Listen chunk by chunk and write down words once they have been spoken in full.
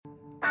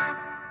Good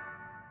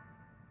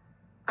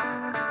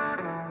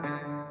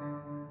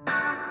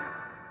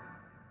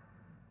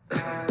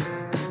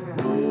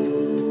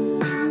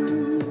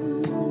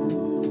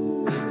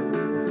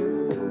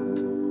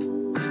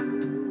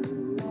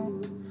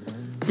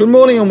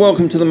morning and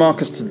welcome to the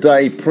Marcus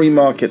Today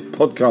pre-market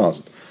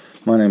podcast.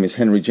 My name is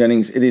Henry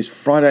Jennings. It is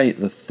Friday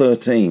the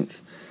 13th.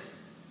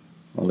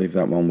 I'll leave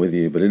that one with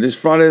you, but it is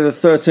Friday the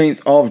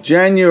 13th of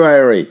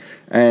January.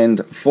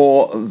 And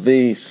for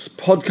this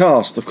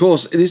podcast, of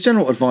course, it is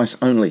general advice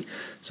only.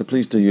 So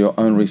please do your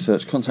own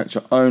research. Contact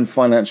your own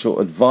financial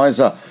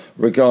advisor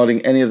regarding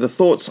any of the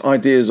thoughts,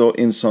 ideas, or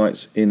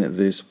insights in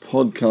this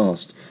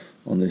podcast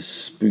on this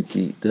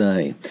spooky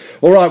day.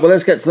 All right, well,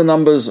 let's get to the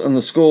numbers and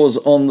the scores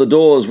on the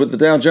doors, with the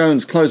Dow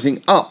Jones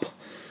closing up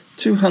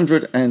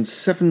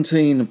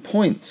 217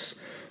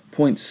 points,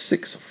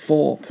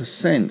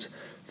 0.64%,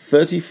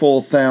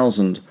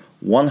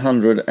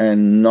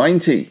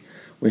 34,190.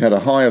 We had a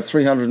high of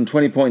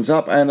 320 points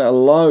up and a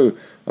low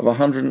of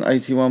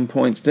 181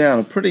 points down.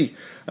 A pretty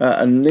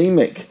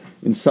anemic,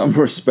 in some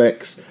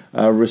respects,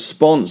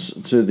 response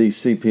to the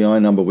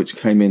CPI number, which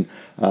came in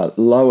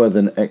lower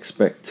than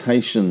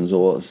expectations,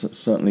 or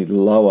certainly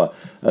lower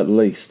at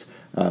least,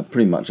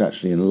 pretty much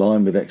actually in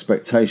line with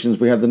expectations.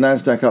 We had the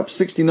Nasdaq up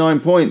 69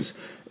 points,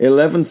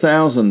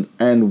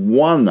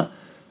 11,001,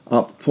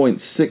 up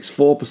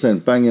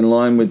 0.64%, bang in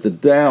line with the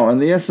Dow.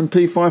 And the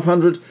S&P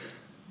 500,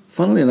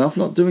 funnily enough,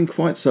 not doing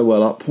quite so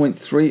well, up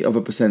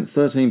 0.3%,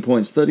 13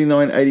 points,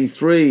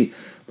 39.83.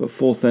 But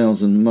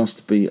 4,000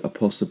 must be a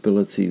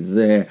possibility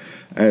there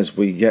as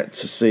we get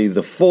to see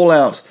the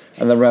fallout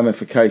and the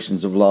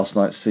ramifications of last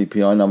night's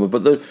CPI number.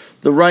 But the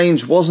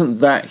range wasn't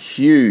that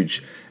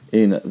huge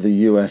in the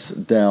US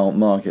Dow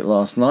market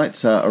last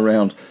night,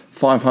 around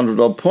 500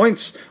 odd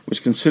points,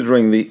 which,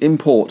 considering the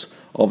import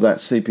of that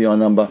CPI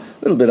number, a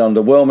little bit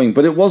underwhelming.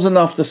 But it was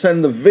enough to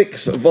send the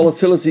VIX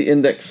Volatility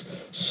Index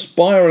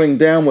spiraling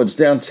downwards,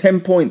 down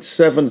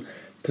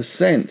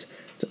 10.7%.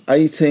 to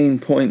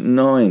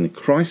 18.9.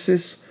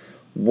 Crisis?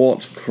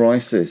 What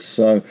crisis?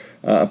 So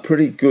a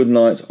pretty good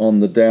night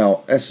on the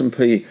Dow.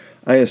 S&P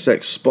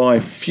ASX SPY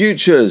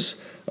futures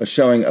are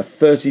showing a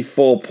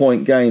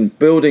 34-point gain,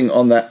 building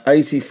on that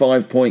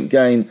 85-point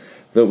gain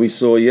that we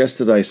saw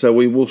yesterday. So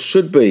we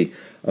should be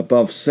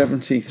above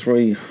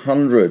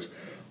 7,300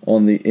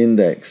 on the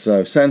index.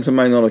 So Santa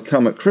may not have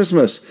come at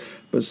Christmas,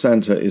 but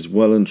Santa is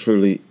well and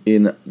truly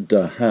in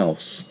the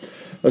house.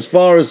 As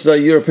far as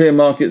European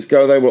markets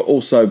go, they were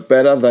also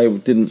better. They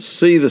didn't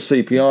see the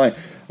CPI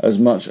as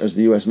much as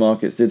the US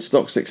markets did.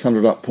 Stock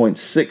 600 up 0.6,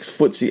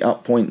 FTSE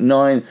up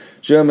 0.9,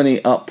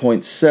 Germany up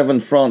 0.7,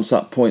 France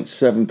up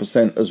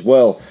 0.7% as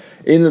well.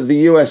 In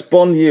the US,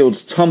 bond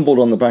yields tumbled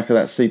on the back of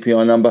that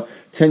CPI number.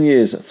 10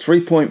 years,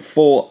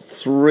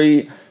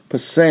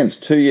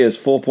 3.43%, 2 years,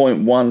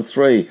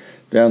 4.13%,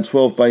 down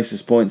 12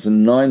 basis points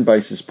and 9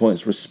 basis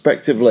points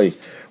respectively.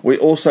 We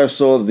also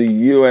saw the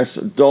US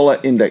dollar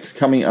index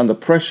coming under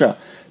pressure,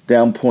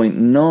 down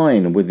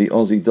 0.9, with the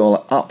Aussie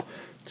dollar up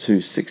to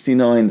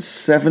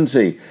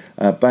 69.70,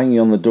 banging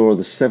on the door of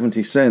the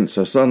 70 cents.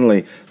 So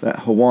suddenly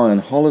that Hawaiian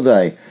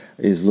holiday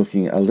is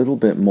looking a little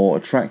bit more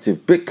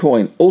attractive.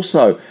 Bitcoin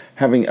also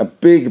having a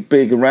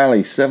big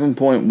rally,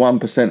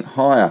 7.1%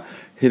 higher,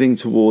 hitting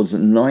towards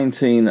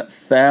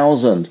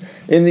 19,000.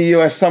 In the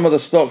US, some of the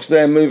stocks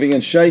there moving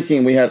and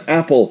shaking. We had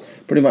Apple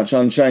pretty much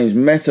unchanged.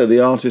 Meta,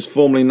 the artist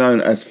formerly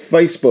known as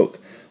Facebook,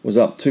 was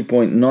up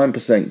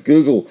 2.9%.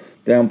 Google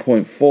down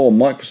 0.4%.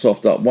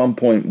 Microsoft up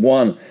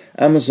 1.1%.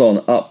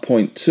 Amazon up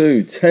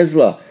 0.2%.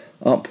 Tesla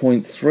up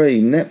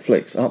 0.3%.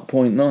 Netflix up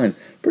 0.9%.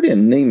 Pretty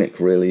anemic,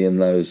 really, in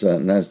those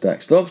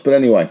Nasdaq stocks. But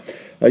anyway,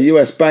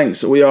 US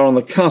banks, we are on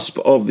the cusp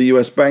of the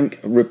US bank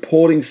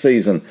reporting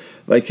season.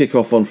 They kick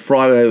off on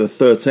Friday the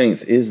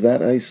 13th. Is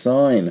that a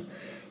sign,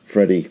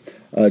 Freddie?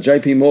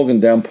 JP Morgan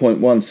down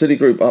 0.1%.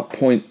 Citigroup up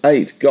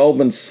 0.8%.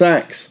 Goldman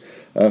Sachs,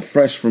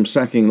 fresh from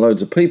sacking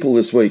loads of people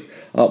this week,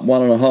 up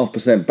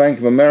 1.5%. Bank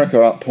of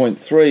America up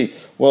 0.3%.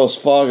 Wells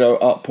Fargo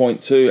up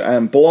 0.2%.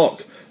 And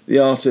Block, the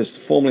artist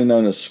formerly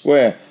known as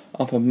Square,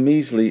 up a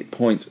measly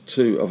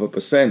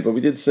 0.2%. But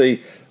we did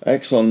see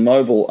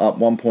ExxonMobil up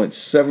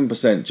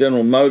 1.7%.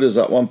 General Motors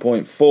up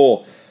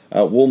 1.4%.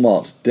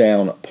 Walmart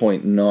down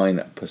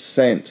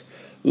 0.9%.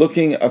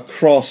 Looking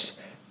across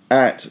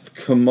at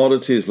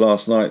commodities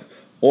last night,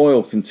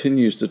 oil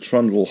continues to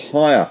trundle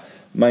higher,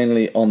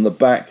 mainly on the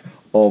back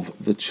of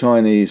the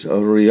Chinese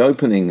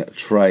reopening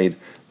trade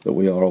that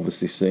we are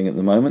obviously seeing at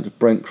the moment.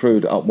 Brent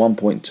crude up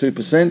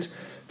 1.2%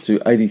 to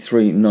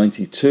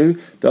 83.92.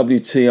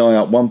 WTI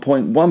up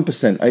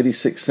 1.1%,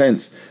 86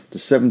 cents to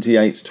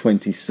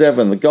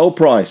 78.27. The gold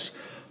price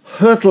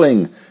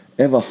hurtling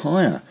ever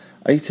higher,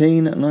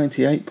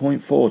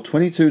 $18.98.4,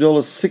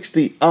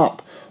 $22.60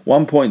 up,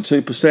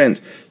 1.2%.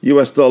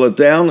 US dollar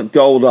down,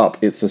 gold up.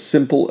 It's a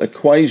simple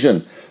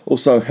equation.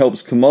 Also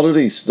helps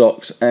commodity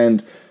stocks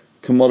and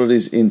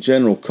commodities in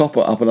general.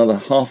 Copper up another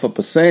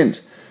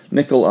 0.5%.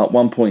 Nickel up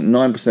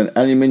 1.9%.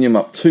 Aluminium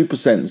up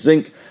 2%.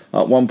 Zinc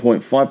up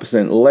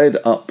 1.5%. Lead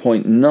up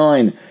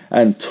 0.9%.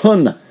 And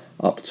tin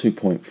up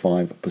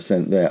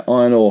 2.5% there.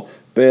 Iron ore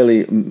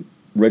barely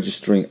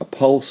registering a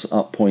pulse,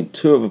 up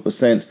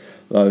 0.2%,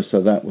 though, so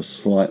that was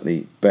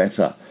slightly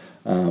better.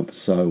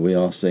 So we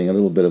are seeing a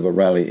little bit of a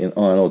rally in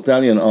iron ore.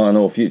 Dalian iron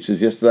ore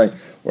futures yesterday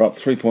were up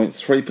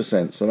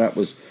 3.3%, so that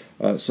was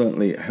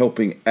certainly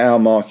helping our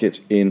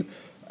market in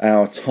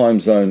our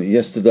time zone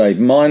yesterday.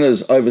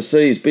 Miners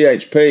overseas,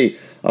 BHP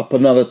up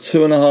another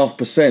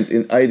 2.5%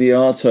 in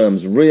ADR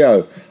terms.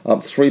 Rio up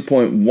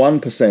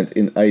 3.1%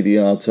 in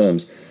ADR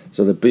terms.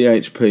 So the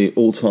BHP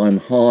all-time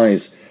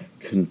highs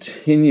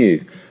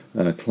continue,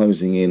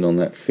 closing in on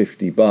that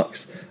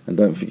 $50. And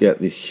don't forget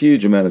the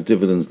huge amount of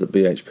dividends that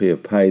BHP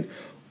have paid.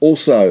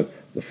 Also,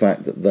 the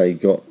fact that they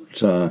got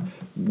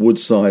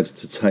Woodside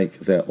to take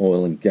their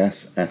oil and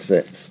gas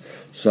assets.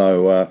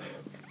 So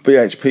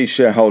BHP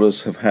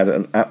shareholders have had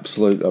an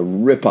absolute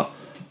ripper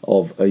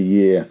of a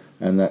year,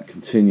 and that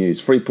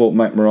continues.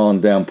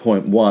 Freeport-McMoran down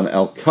 0.1,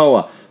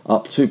 Alcoa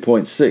up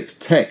 2.6,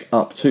 Teck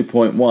up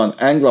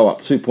 2.1, Anglo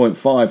up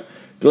 2.5,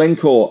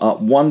 Glencore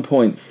up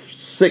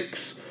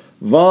 1.6,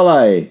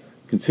 Vale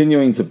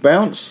continuing to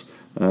bounce.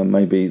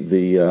 Maybe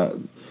the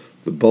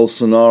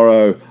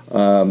Bolsonaro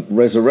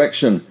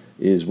resurrection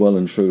is well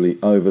and truly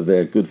over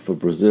there. Good for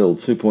Brazil,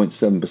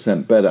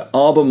 2.7% better.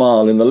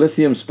 Albemarle in the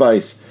lithium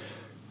space,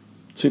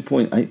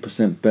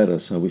 2.8% better,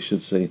 so we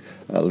should see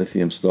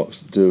lithium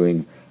stocks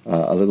doing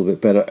a little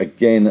bit better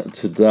again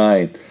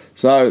today.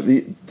 So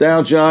the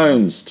Dow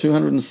Jones,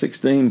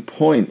 216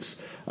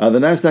 points. The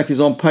Nasdaq is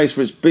on pace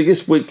for its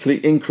biggest weekly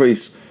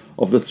increase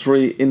of the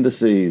three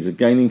indices,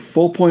 gaining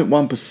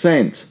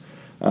 4.1%.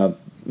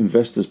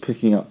 Investors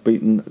picking up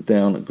beaten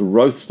down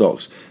growth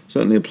stocks.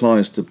 Certainly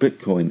applies to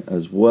Bitcoin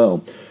as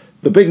well.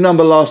 The big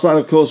number last night,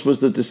 of course, was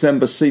the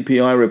December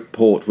CPI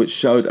report, which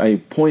showed a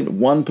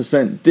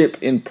 0.1%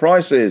 dip in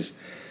prices.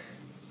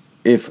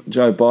 If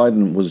Joe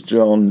Biden was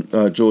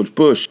George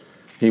Bush,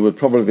 he would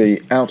probably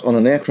be out on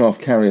an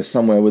aircraft carrier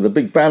somewhere with a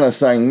big banner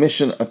saying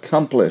mission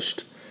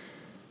accomplished.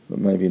 But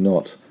maybe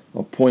not.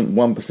 A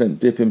 0.1%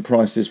 dip in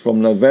prices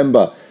from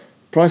November.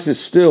 Prices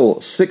still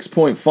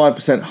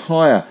 6.5%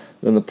 higher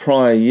than the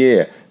prior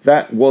year.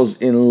 That was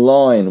in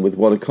line with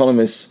what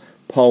economists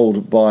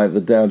polled by the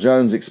Dow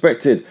Jones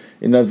expected.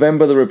 In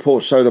November, the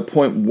report showed a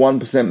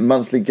 0.1%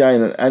 monthly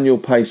gain at an annual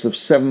pace of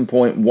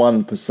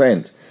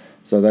 7.1%.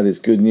 So that is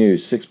good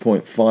news,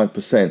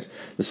 6.5%.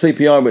 The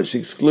CPI, which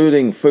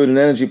excluding food and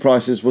energy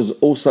prices, was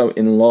also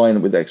in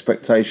line with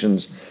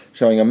expectations,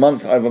 showing a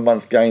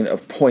month-over-month gain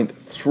of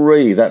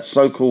 0.3. That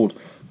so-called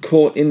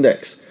core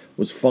index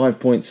was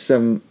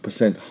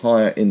 5.7%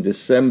 higher in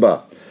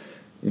December.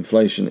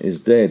 Inflation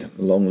is dead.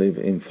 Long live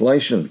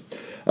inflation.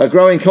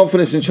 Growing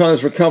confidence in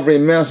China's recovery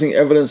and mounting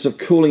evidence of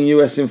cooling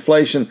US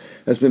inflation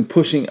has been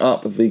pushing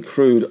up the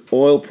crude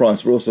oil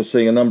price. We're also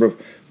seeing a number of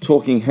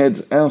talking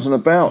heads out and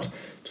about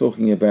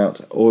talking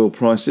about oil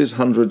prices,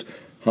 $100,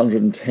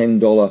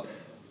 $110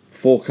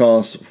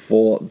 forecast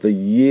for the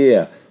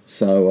year.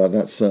 So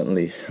that's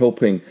certainly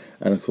helping.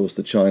 And of course,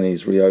 the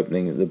Chinese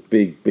reopening, the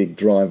big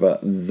driver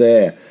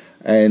there.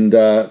 And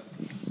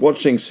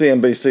watching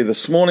CNBC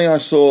this morning, I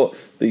saw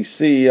the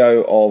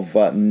CEO of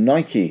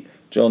Nike,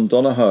 John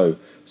Donahoe,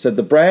 said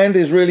the brand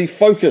is really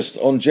focused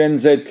on Gen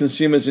Z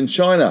consumers in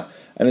China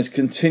and is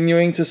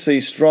continuing to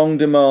see strong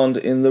demand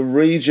in the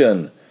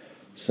region.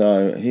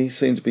 So he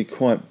seemed to be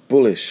quite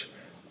bullish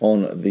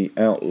on the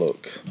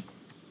outlook.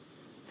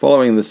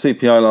 Following the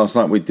CPI last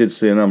night, we did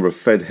see a number of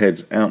Fed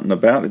heads out and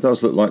about. It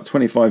does look like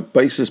 25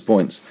 basis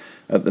points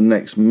at the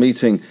next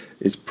meeting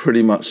is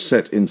pretty much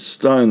set in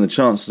stone. The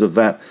chances of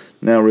that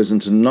now risen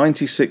to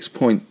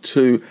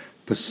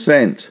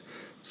 96.2%.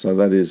 So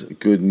that is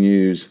good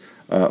news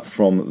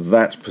from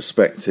that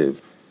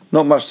perspective.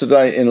 Not much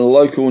today in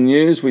local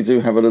news. We do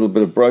have a little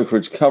bit of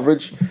brokerage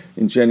coverage.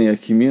 Ingenia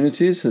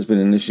Communities has been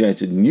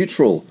initiated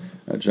neutral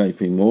at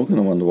JP Morgan.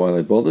 I wonder why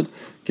they bothered.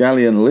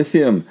 Gallion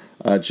Lithium,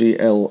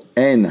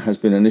 GLN, has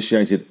been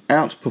initiated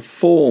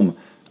outperform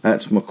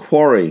at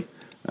Macquarie.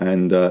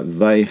 And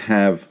they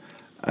have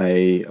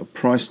a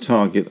price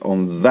target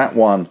on that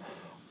one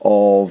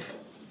of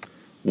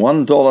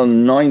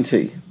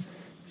 $1.90.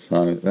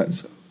 So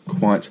that's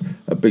quite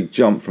a big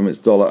jump from its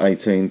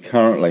 $1.18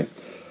 currently.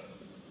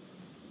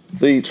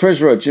 The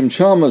Treasurer, Jim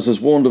Chalmers, has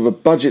warned of a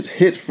budget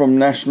hit from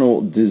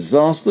national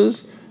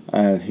disasters,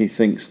 and he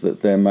thinks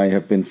that there may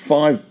have been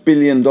 $5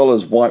 billion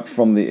wiped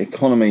from the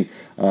economy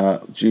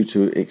due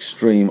to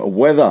extreme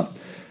weather.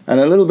 And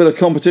a little bit of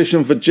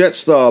competition for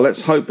Jetstar.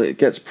 Let's hope that it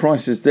gets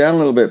prices down a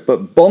little bit.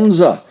 But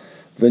Bonza,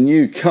 the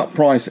new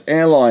cut-price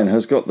airline,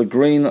 has got the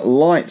green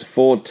light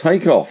for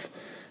takeoff.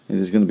 It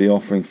is going to be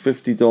offering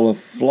 $50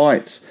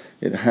 flights.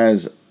 It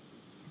has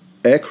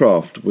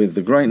aircraft with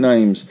the great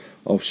names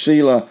of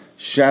Sheila,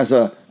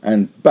 Shazza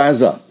and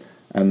Baza,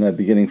 and they're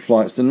beginning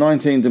flights to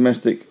 19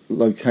 domestic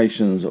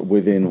locations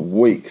within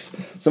weeks.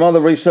 Some other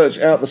research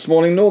out this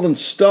morning. Northern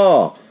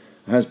Star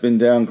has been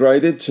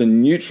downgraded to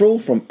neutral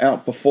from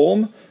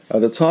outperform.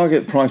 The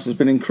target price has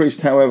been increased,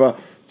 however,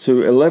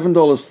 to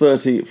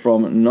 $11.30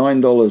 from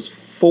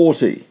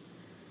 $9.40.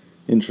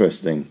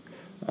 Interesting.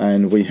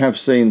 And we have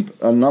seen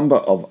a number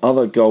of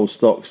other gold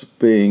stocks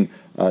being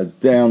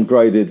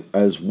downgraded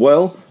as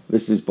well.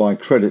 This is by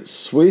Credit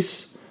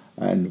Suisse,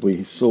 and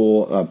we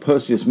saw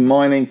Perseus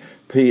Mining,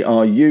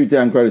 PRU,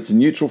 downgraded to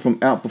neutral from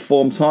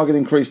outperform. Target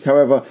increased,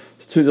 however,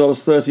 to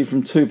 $2.30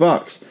 from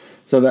 $2.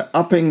 So they're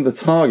upping the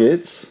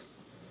targets,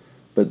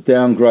 but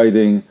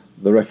downgrading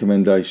the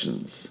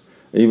recommendations.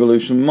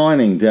 Evolution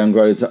Mining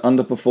downgraded to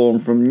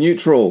underperform from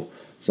neutral.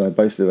 So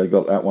basically they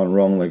got that one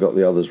wrong, they got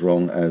the others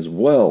wrong as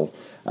well.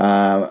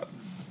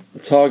 The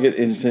target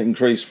is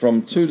increased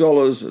from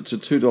 $2 to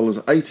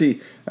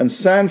 $2.80. And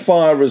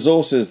Sandfire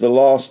Resources, the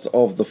last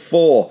of the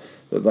four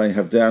that they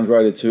have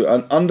downgraded to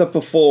an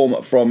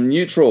underperform from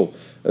neutral.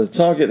 The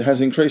target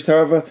has increased,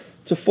 however,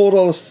 to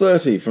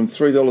 $4.30 from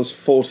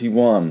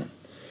 $3.41.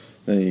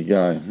 There you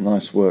go.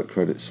 Nice work,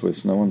 Credit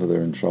Suisse. No wonder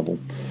they're in trouble.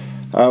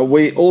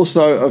 We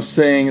also are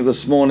seeing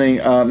this morning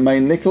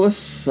Maine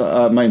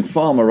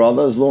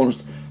Pharma has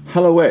launched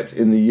Haloet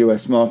in the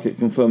US market,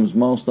 confirms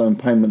milestone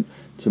payment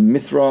to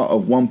Mithra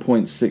of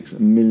 1.6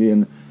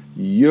 million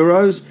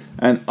euros.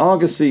 And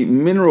Argosy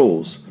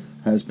Minerals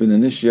has been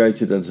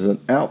initiated as an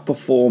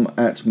outperform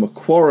at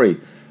Macquarie.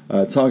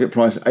 Target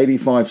price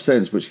 85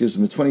 cents, which gives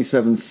them a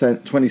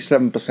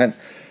 27%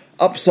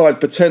 upside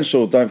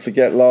potential. Don't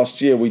forget,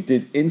 last year we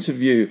did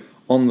interview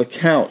on the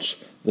couch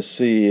the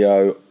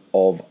CEO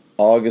of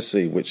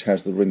Argosy, which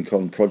has the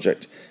Rincon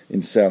project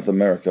in South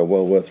America.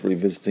 Well worth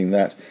revisiting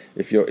that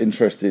if you're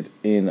interested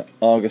in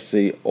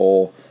Argosy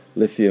or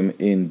lithium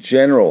in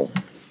general.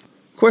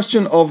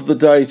 Question of the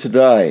day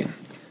today.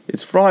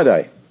 It's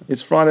Friday.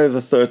 It's Friday the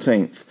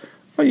 13th.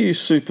 Are you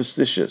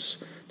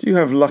superstitious? Do you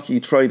have lucky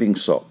trading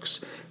socks?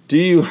 Do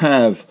you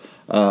have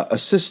a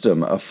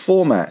system, a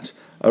format,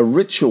 a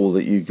ritual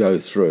that you go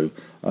through?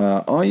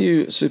 Are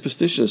you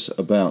superstitious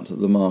about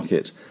the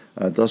market?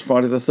 Does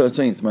Friday the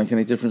 13th make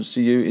any difference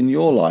to you in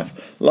your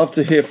life? Love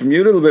to hear from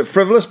you. A little bit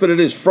frivolous, but it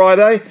is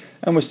Friday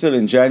and we're still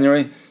in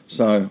January,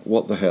 so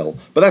what the hell.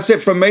 But that's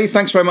it from me.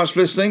 Thanks very much for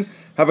listening.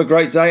 Have a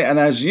great day, and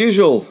as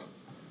usual,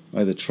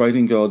 may the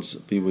trading gods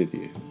be with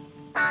you.